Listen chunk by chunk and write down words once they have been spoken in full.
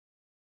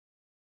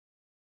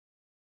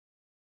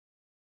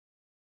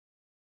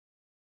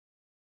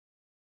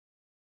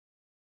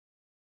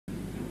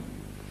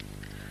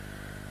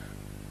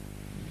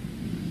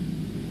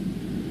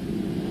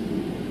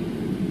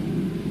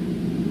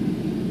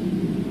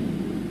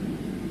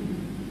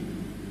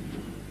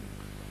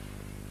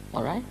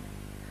All right?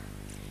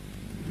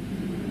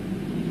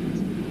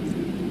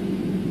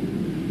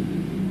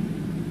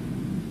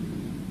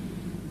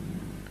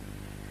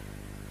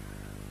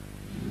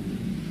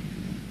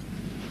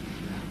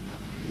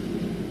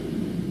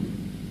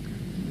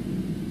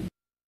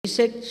 She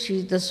said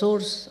she's the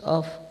source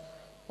of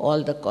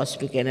all the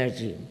cosmic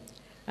energy.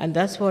 And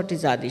that's what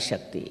is Adi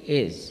Shakti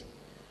is.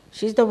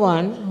 She's the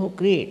one who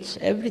creates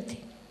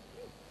everything.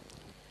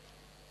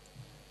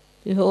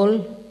 The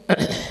whole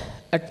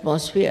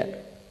atmosphere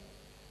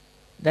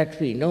that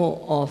we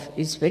know of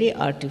is very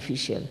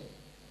artificial.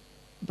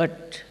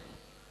 But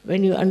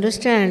when you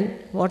understand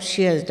what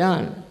she has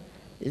done,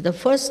 the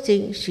first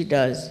thing she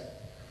does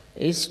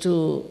is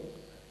to,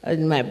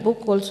 in my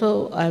book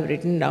also I have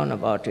written down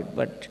about it,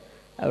 but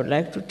I would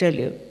like to tell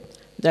you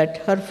that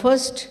her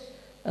first,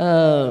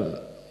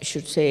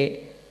 should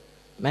say,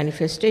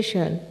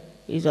 manifestation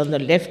is on the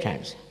left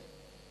hand side.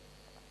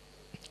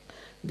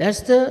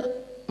 That's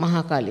the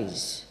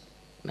Mahakali's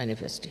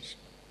manifestation.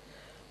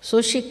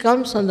 So she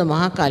comes on the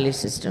Mahakali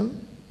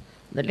system,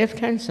 the left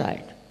hand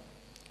side,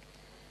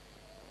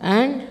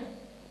 and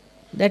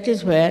that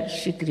is where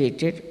she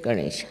created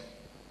Ganesha.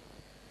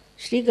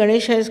 Sri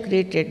Ganesha is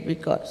created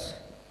because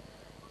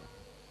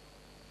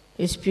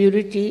his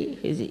purity,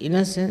 his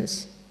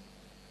innocence,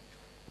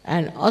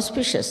 and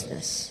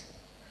auspiciousness.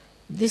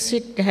 This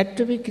it had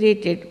to be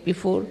created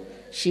before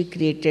she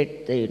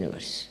created the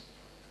universe.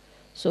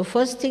 So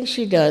first thing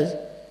she does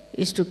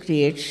is to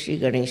create Sri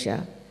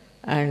Ganesha,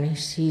 and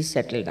he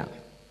settled down.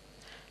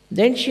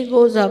 Then she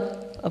goes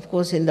up, of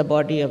course, in the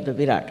body of the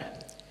Virata.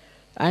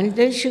 And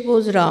then she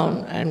goes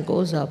round and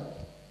goes up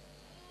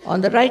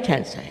on the right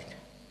hand side,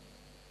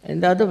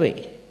 in the other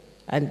way.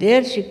 And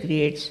there she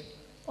creates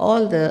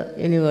all the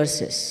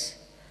universes,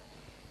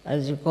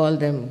 as you call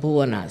them,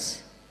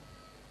 bhuvanas.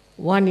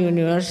 One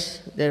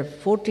universe, there are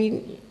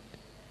 14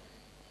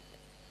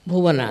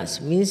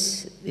 bhuvanas,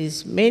 means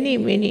these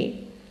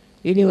many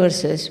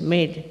universes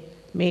make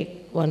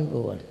one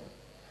bhuvan.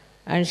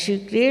 And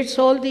she creates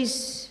all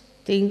these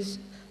things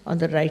on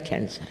the right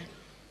hand side.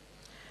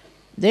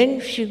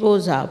 Then she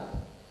goes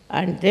up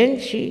and then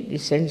she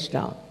descends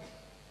down,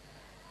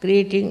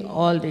 creating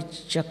all the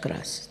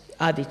chakras,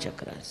 Adi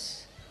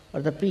chakras,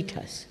 or the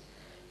pithas.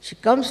 She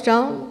comes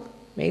down,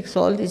 makes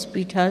all these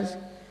pithas,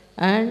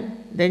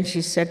 and then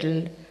she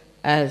settled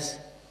as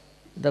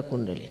the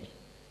Kundalini.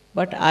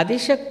 But Adi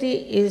Shakti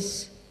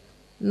is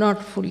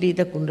not fully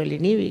the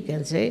Kundalini, we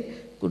can say.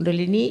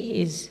 Kundalini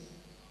is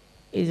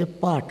a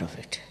part of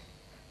it.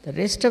 The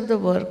rest of the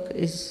work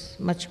is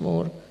much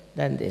more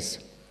than this.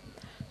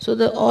 So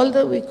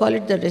we call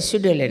it the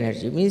residual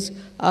energy, means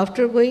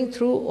after going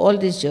through all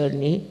this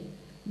journey,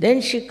 then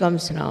she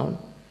comes round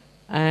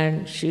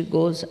and she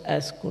goes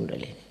as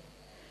Kundalini.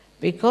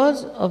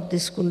 Because of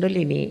this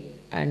Kundalini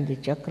and the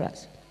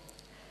chakras,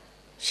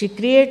 she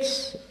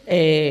creates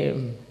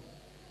an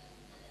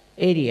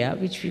area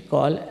which we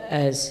call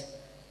as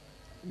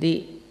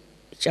the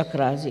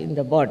chakras in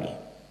the body.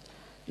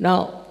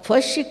 Now,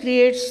 first she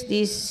creates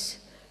these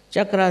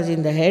chakras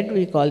in the head,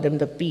 we call them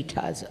the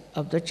pithas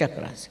of the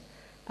chakras.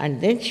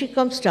 And then she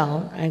comes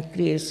down and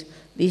creates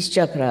these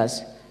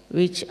chakras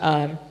which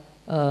are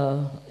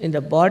in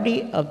the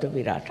body of the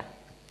Virata.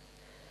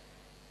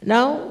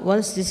 Now,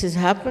 once this has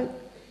happened,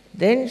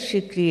 then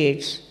she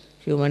creates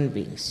human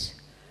beings,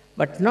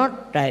 but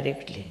not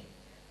directly.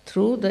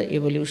 Through the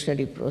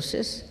evolutionary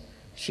process,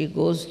 she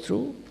goes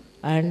through,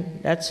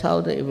 and that's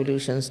how the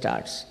evolution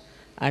starts.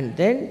 And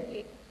then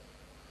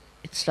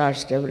it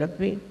starts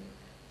developing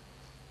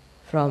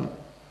from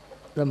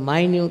the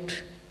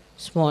minute,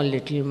 small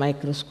little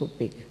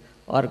microscopic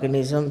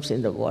organisms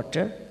in the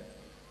water,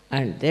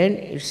 and then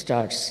it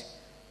starts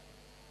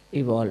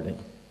evolving.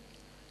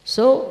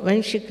 So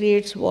when she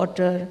creates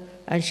water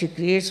and she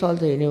creates all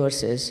the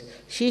universes,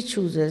 she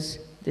chooses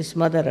this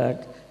Mother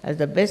Earth as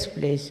the best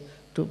place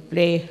to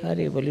play her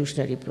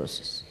evolutionary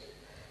process.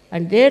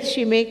 And there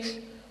she makes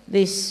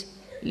this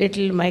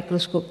little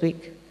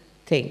microscopic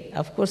thing.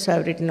 Of course,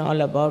 I've written all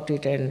about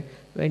it, and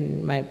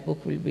when my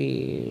book will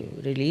be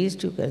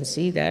released, you can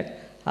see that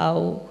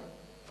how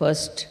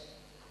first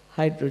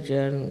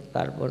hydrogen,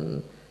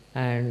 carbon,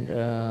 and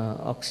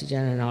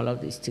oxygen and all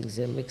of these things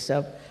they mix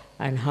up,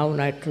 and how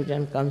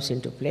nitrogen comes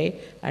into play,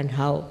 and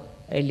how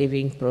a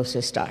living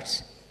process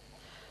starts.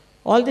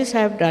 All this I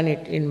have done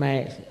it in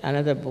my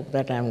another book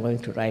that I am going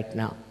to write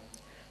now.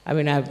 I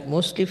mean, I have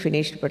mostly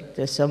finished, but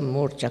there's some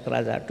more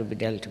chakras are to be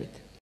dealt with.